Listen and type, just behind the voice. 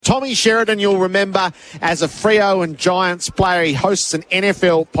Tommy Sheridan, you'll remember as a Freo and Giants player. He hosts an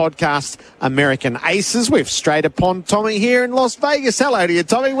NFL podcast, American Aces. We've strayed upon Tommy here in Las Vegas. Hello to you,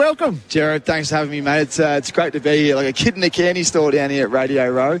 Tommy. Welcome. Jared, thanks for having me, mate. It's great to be here. Like a kid in a candy store down here at Radio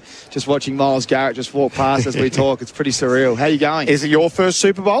Row, just watching Miles Garrett just walk past as we talk. It's pretty surreal. How you going? Is it your first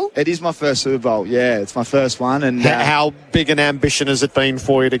Super Bowl? It is my first Super Bowl, yeah. It's my first one. And how big an ambition has it been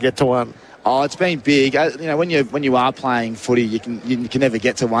for you to get to one? Oh, it's been big. You know, when you are playing footy, you can never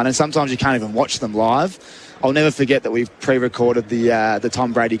get to one, and sometimes you can't even watch them live. I'll never forget that we pre-recorded the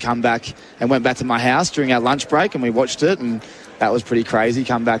Tom Brady comeback and went back to my house during our lunch break, and we watched it, and that was pretty crazy.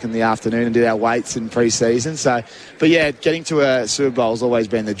 Come back in the afternoon and did our weights in pre-season. So, but yeah, getting to a Super Bowl has always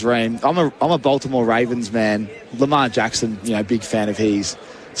been the dream. I'm a Baltimore Ravens man. Lamar Jackson, you know, big fan of his.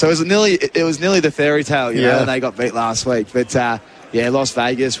 So it was nearly the fairy tale, you know, and they got beat last week, but. Yeah, Las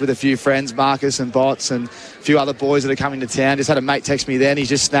Vegas with a few friends, Marcus and Bots, and a few other boys that are coming to town. Just had a mate text me then. He's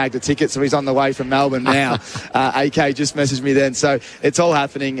just snagged a ticket, so he's on the way from Melbourne now. AK just messaged me then. So it's all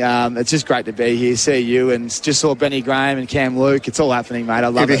happening. It's just great to be here, see you, and just saw Benny Graham and Cam Luke. It's all happening, mate. I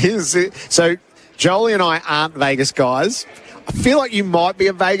love it. It is. So Jolie and I aren't Vegas guys. I feel like you might be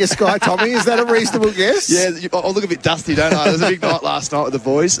a Vegas guy, Tommy. Is that a reasonable guess? Yeah, I look a bit dusty, don't I? There was a big night last night with the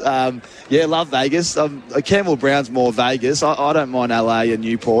boys. Yeah, love Vegas. Campbell Brown's more Vegas. I don't mind LA and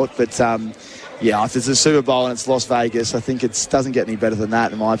Newport, but yeah, if it's a Super Bowl and it's Las Vegas, I think it doesn't get any better than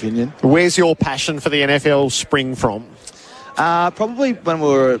that, in my opinion. Where's your passion for the NFL spring from? Probably when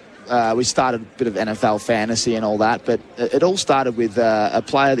we started a bit of NFL fantasy and all that, but it all started with a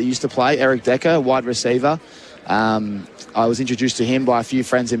player that used to play, Eric Decker, wide receiver. I was introduced to him by a few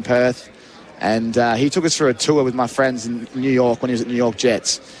friends in Perth, and he took us through a tour with my friends in New York when he was at New York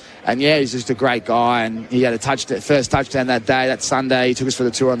Jets. And yeah, he's just a great guy, and he had first touchdown that day, that Sunday. He took us for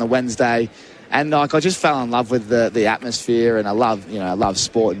the tour on the Wednesday, and like I just fell in love with the atmosphere, and I love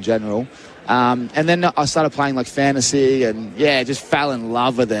sport in general. And then I started playing like fantasy, and yeah, just fell in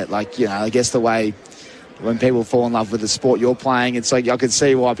love with it. Like, you know, I guess the way when people fall in love with the sport you're playing, it's like I could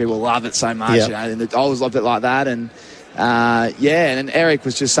see why people love it so much. Yep. You know, and I always loved it like that, and and Eric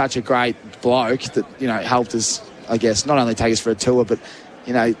was just such a great bloke that, you know, helped us, I guess, not only take us for a tour, but,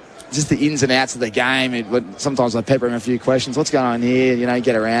 you know, just the ins and outs of the game. Sometimes I pepper him a few questions. What's going on here? You know,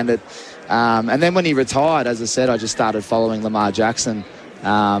 get around it. And then when he retired, as I said, I just started following Lamar Jackson.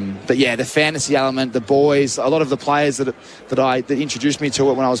 But yeah, the fantasy element, the boys, a lot of the players that introduced me to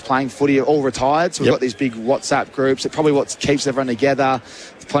it when I was playing footy are all retired. So we've got these big WhatsApp groups. It's probably what keeps everyone together.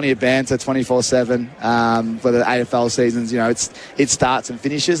 There's plenty of banter 24/7. For the AFL seasons, you know, it starts and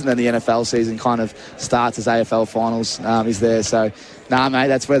finishes, and then the NFL season kind of starts as AFL finals is there. So, mate,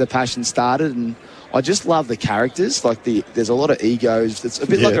 that's where the passion started, and I just love the characters. Like there's a lot of egos. It's a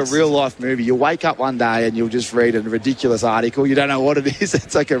bit like a real life movie. You wake up one day and you'll just read a ridiculous article. You don't know what it is.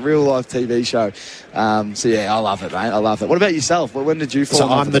 It's like a real life TV show. So yeah, I love it, mate. I love it. What about yourself? When did you fall? So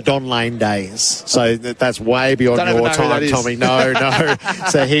I'm the Don Lane days. So that's way beyond your time, Tommy. No.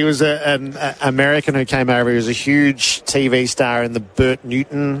 So he was an American who came over. He was a huge TV star in the Burt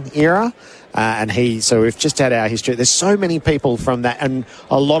Newton era. So we've just had our history. There's so many people from that, and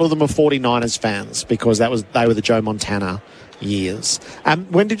a lot of them are 49ers fans because they were the Joe Montana years.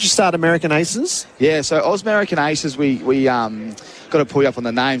 When did you start American Aces? Yeah, so Oz American Aces, we got to pull you up on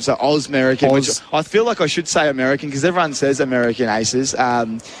the name. So Oz American, which I feel like I should say American because everyone says American Aces.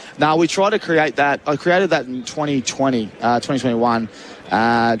 We try to create that. I created that in 2021.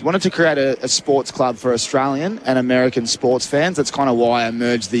 Wanted to create a sports club for Australian and American sports fans. That's kind of why I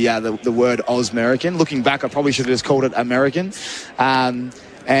merged the word Oz-American. Looking back, I probably should have just called it American. Just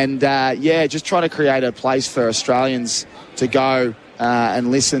try to create a place for Australians to go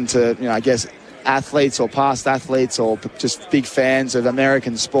and listen to, you know, I guess, athletes or past athletes or just big fans of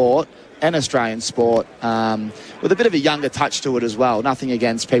American sport and Australian sport, with a bit of a younger touch to it as well. Nothing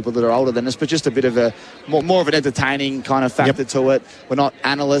against people that are older than us, but just a bit of a more of an entertaining kind of factor to it. We're not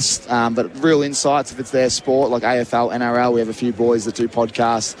analysts, but real insights if it's their sport, like AFL, NRL. We have a few boys that do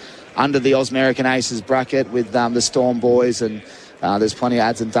podcasts under the Oz American Aces bracket with the Storm boys, and there's plenty of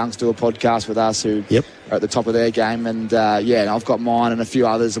ads and dunks do a podcast with us who are at the top of their game. And I've got mine and a few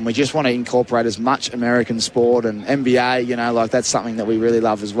others, and we just want to incorporate as much American sport and NBA, you know, like that's something that we really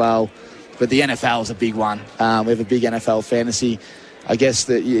love as well. But the NFL is a big one. We have a big NFL fantasy. I guess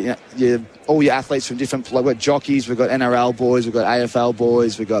that all your athletes from different. We've got jockeys, we've got NRL boys, we've got AFL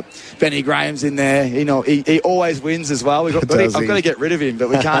boys, we've got Benny Graham's in there. You know, he always wins as well. I've got to get rid of him, but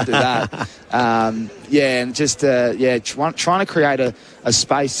we can't do that. Trying to create a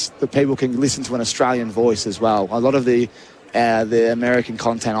space that people can listen to an Australian voice as well. A lot of the American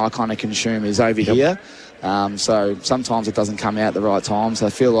content I kind of consume is over here. So sometimes it doesn't come out at the right time. So I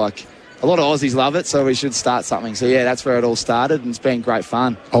feel like a lot of Aussies love it, so we should start something. So, yeah, that's where it all started, and it's been great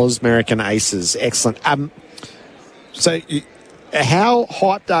fun. Aus-American Aces. Excellent. How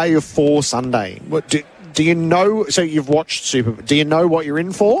hyped are you for Sunday? What do you know? So you've watched Super. Do you know what you're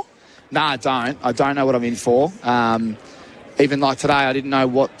in for? No, I don't. I don't know what I'm in for. Even like today, I didn't know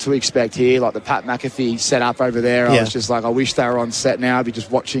what to expect here. Like the Pat McAfee setup over there, I was just like, I wish they were on set now. I'd be just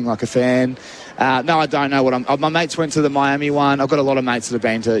watching like a fan. No, I don't know what my mates went to the Miami one. I've got a lot of mates that have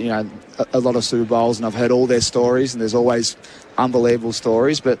been to, a lot of Super Bowls, and I've heard all their stories, and there's always unbelievable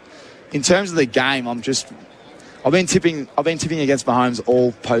stories. But in terms of the game, I've been tipping against Mahomes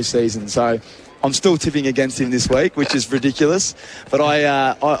all postseason, so I'm still tipping against him this week, which is ridiculous. But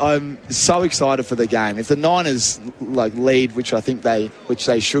I'm so excited for the game. If the Niners lead, which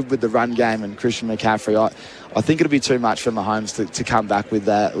they should with the run game and Christian McCaffrey, I think it'll be too much for Mahomes to come back with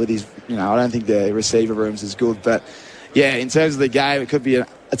his. I don't think the receiver room's as good. But yeah, in terms of the game, it could be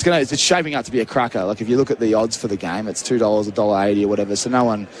it's shaping up to be a cracker. Like if you look at the odds for the game, it's $2, $1.80 or whatever. So no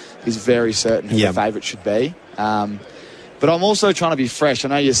one is very certain who the favourite should be. But I'm also trying to be fresh. I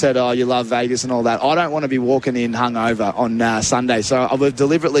know you said, you love Vegas and all that. I don't want to be walking in hungover on Sunday. So I've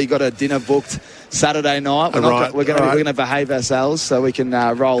deliberately got a dinner booked Saturday night. We're going to behave ourselves so we can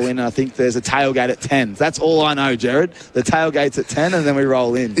roll in. And I think there's a tailgate at 10. That's all I know, Jared. The tailgate's at 10 and then we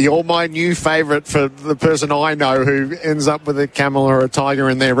roll in. You're my new favourite for the person I know who ends up with a camel or a tiger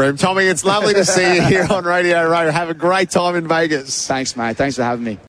in their room. Tommy, it's lovely to see you here on Radio Row. Have a great time in Vegas. Thanks, mate. Thanks for having me.